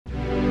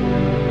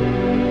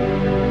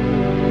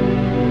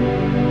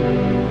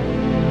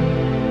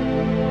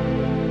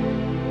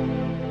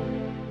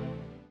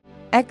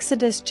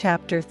Exodus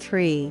chapter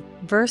 3,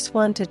 verse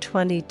 1 to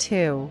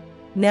 22.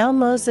 Now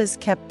Moses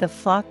kept the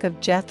flock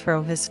of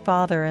Jethro his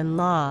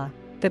father-in-law,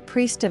 the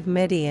priest of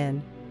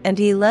Midian, and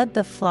he led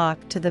the flock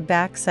to the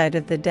backside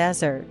of the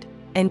desert,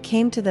 and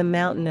came to the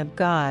mountain of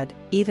God,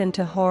 even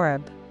to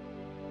Horeb.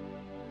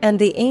 And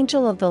the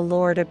angel of the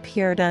Lord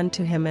appeared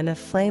unto him in a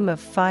flame of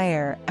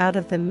fire out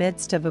of the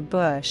midst of a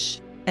bush,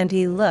 and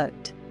he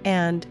looked,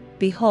 and,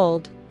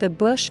 behold, the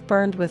bush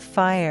burned with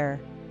fire,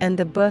 and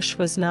the bush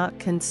was not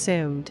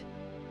consumed.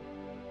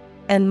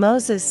 And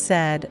Moses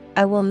said,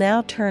 I will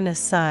now turn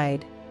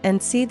aside,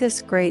 and see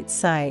this great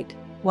sight,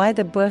 why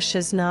the bush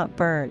is not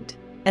burnt.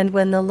 And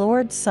when the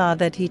Lord saw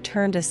that he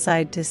turned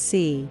aside to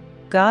see,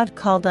 God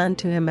called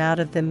unto him out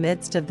of the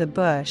midst of the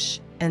bush,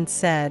 and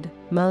said,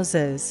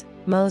 Moses,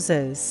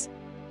 Moses.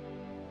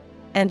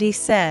 And he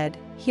said,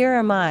 Here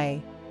am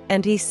I.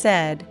 And he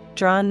said,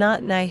 Draw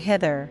not nigh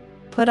hither,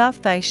 put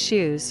off thy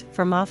shoes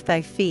from off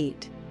thy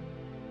feet.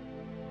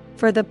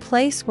 For the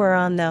place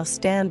whereon thou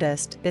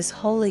standest is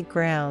holy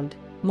ground.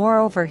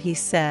 Moreover he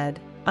said,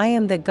 I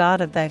am the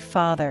God of thy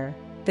father,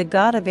 the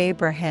God of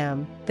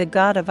Abraham, the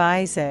God of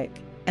Isaac,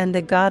 and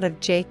the God of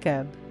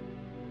Jacob.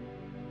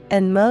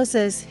 And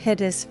Moses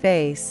hid his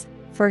face,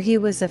 for he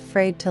was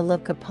afraid to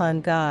look upon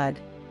God.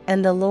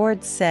 And the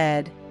Lord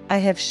said, I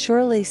have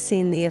surely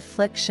seen the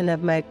affliction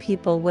of my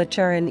people which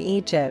are in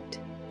Egypt,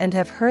 and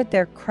have heard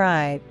their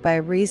cry by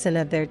reason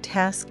of their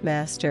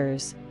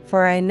taskmasters,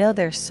 for I know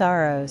their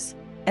sorrows,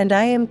 and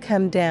I am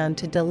come down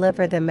to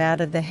deliver them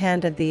out of the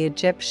hand of the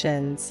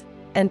Egyptians,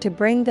 and to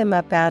bring them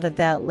up out of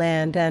that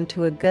land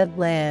unto a good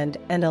land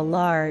and a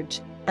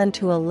large,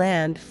 unto a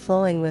land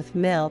flowing with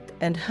milk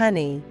and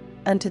honey,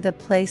 unto the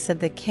place of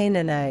the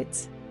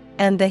Canaanites,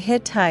 and the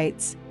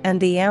Hittites,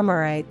 and the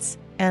Amorites,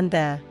 and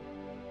the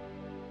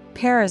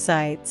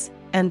Perizzites,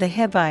 and the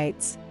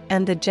Hivites,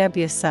 and the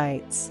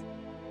Jebusites.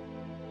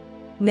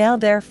 Now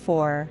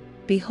therefore,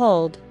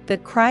 behold, the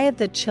cry of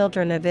the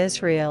children of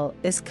Israel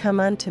is come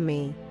unto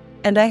me,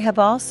 and I have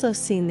also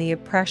seen the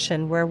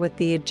oppression wherewith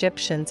the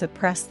Egyptians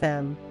oppress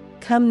them.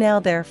 Come now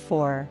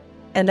therefore,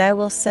 and I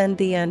will send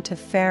thee unto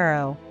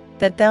Pharaoh,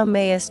 that thou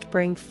mayest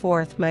bring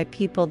forth my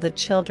people the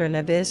children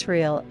of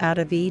Israel out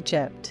of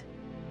Egypt.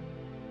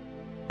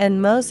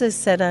 And Moses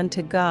said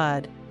unto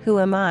God, Who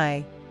am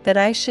I, that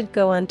I should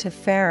go unto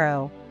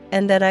Pharaoh,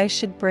 and that I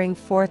should bring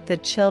forth the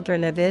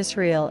children of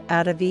Israel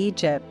out of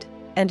Egypt?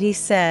 And he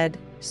said,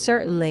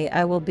 Certainly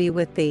I will be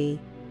with thee,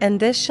 and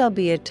this shall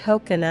be a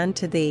token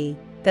unto thee,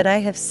 that I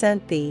have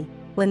sent thee.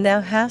 When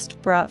thou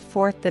hast brought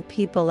forth the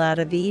people out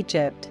of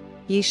Egypt,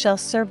 ye shall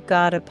serve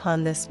God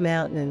upon this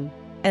mountain.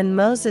 And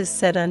Moses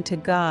said unto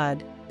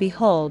God,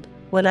 Behold,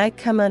 when I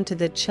come unto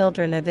the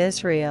children of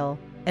Israel,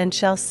 and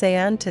shall say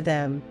unto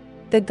them,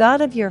 The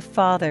God of your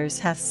fathers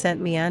hath sent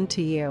me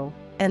unto you,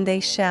 and they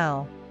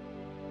shall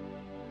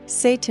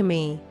say to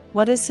me,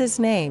 What is his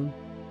name?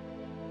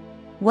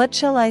 What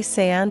shall I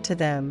say unto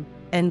them?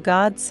 And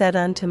God said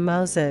unto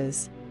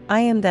Moses, I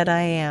am that I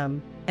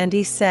am. And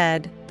he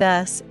said,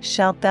 Thus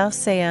shalt thou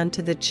say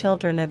unto the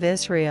children of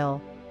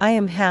Israel, I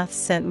am hath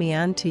sent me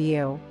unto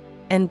you.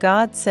 And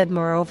God said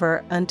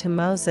moreover unto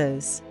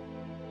Moses,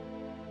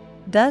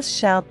 Thus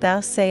shalt thou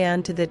say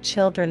unto the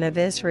children of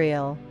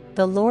Israel,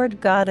 The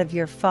Lord God of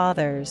your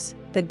fathers,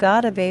 the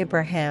God of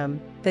Abraham,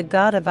 the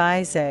God of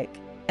Isaac,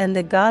 and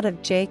the God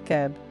of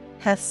Jacob,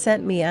 hath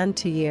sent me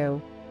unto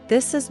you.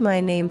 This is my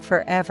name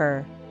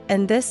forever,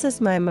 and this is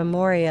my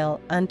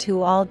memorial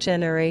unto all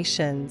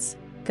generations.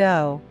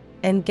 Go,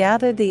 and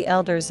gather the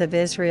elders of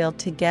Israel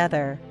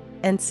together,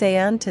 and say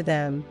unto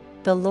them,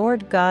 The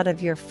Lord God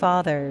of your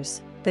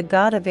fathers, the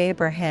God of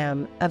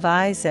Abraham, of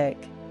Isaac,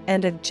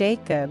 and of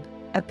Jacob,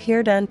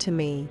 appeared unto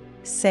me,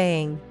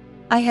 saying,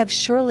 I have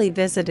surely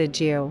visited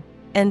you,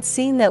 and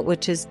seen that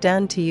which is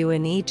done to you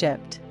in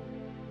Egypt.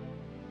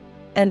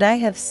 And I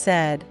have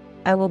said,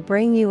 I will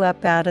bring you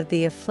up out of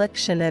the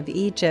affliction of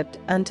Egypt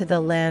unto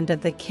the land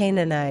of the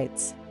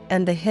Canaanites,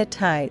 and the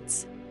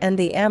Hittites, and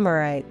the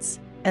Amorites,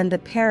 and the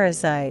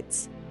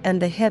Perizzites,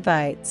 and the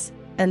Hivites,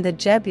 and the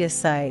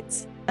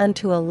Jebusites,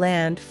 unto a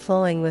land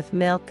flowing with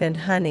milk and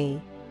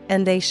honey,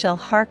 and they shall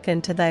hearken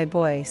to thy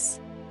voice.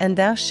 And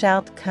thou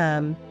shalt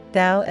come,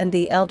 thou and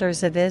the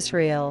elders of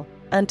Israel,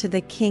 unto the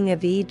king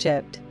of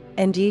Egypt,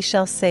 and ye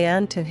shall say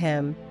unto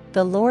him,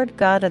 The Lord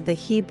God of the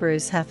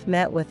Hebrews hath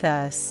met with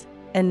us,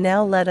 and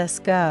now let us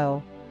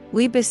go,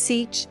 we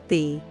beseech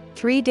thee,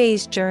 3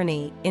 days'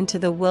 journey into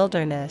the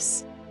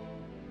wilderness,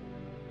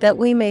 that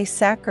we may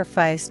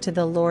sacrifice to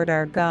the Lord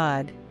our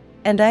God.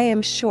 And I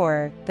am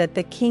sure that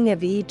the king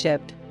of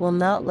Egypt will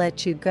not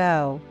let you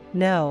go,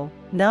 no,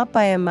 not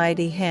by a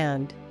mighty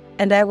hand.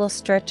 And I will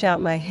stretch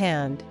out my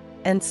hand,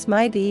 and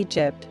smite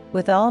Egypt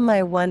with all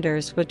my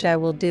wonders which I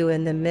will do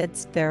in the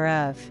midst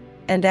thereof,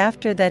 and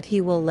after that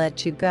he will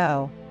let you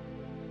go.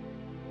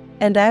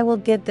 And I will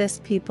give this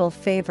people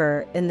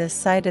favor in the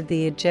sight of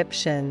the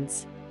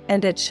Egyptians,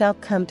 and it shall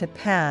come to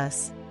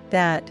pass,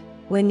 that,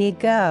 when ye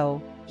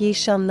go, ye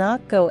shall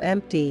not go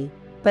empty,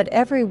 but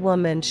every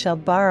woman shall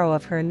borrow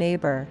of her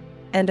neighbor,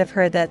 and of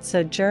her that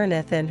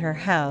sojourneth in her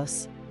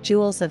house,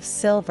 jewels of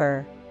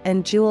silver,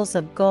 and jewels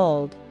of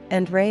gold,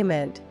 and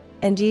raiment,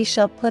 and ye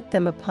shall put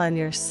them upon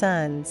your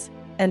sons,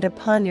 and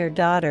upon your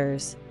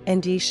daughters,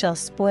 and ye shall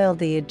spoil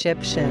the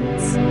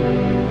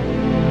Egyptians.